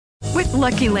With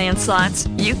Lucky Land Slots,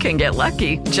 you can get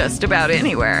lucky just about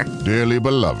anywhere. Dearly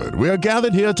beloved, we are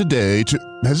gathered here today to...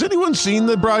 Has anyone seen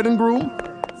the bride and groom?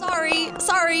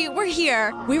 Sorry, we're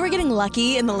here. We were getting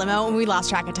lucky in the limo and we lost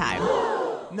track of time.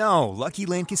 No, Lucky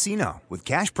Land Casino, with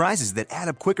cash prizes that add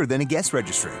up quicker than a guest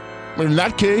registry. In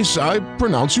that case, I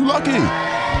pronounce you lucky.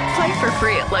 Play for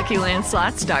free at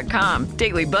LuckyLandSlots.com.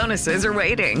 Daily bonuses are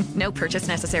waiting. No purchase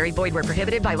necessary. Void where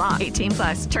prohibited by law.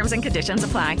 18+. Terms and conditions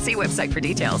apply. See website for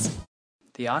details.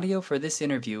 The audio for this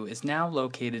interview is now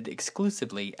located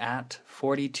exclusively at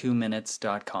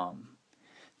 42minutes.com.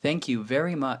 Thank you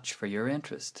very much for your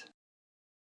interest.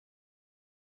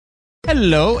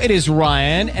 Hello, it is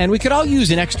Ryan, and we could all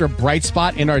use an extra bright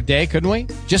spot in our day, couldn't we?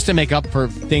 Just to make up for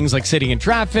things like sitting in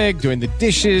traffic, doing the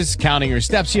dishes, counting your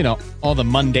steps, you know, all the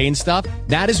mundane stuff.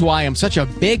 That is why I'm such a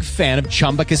big fan of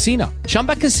Chumba Casino.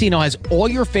 Chumba Casino has all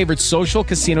your favorite social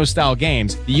casino-style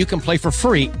games that you can play for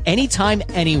free anytime,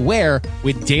 anywhere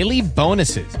with daily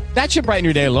bonuses. That should brighten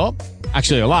your day a little.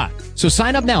 Actually, a lot. So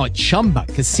sign up now at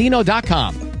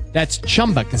ChumbaCasino.com. That's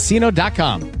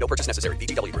ChumbaCasino.com. No purchase necessary.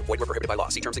 VGW Group. Void where prohibited by law.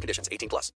 See terms and conditions. 18+.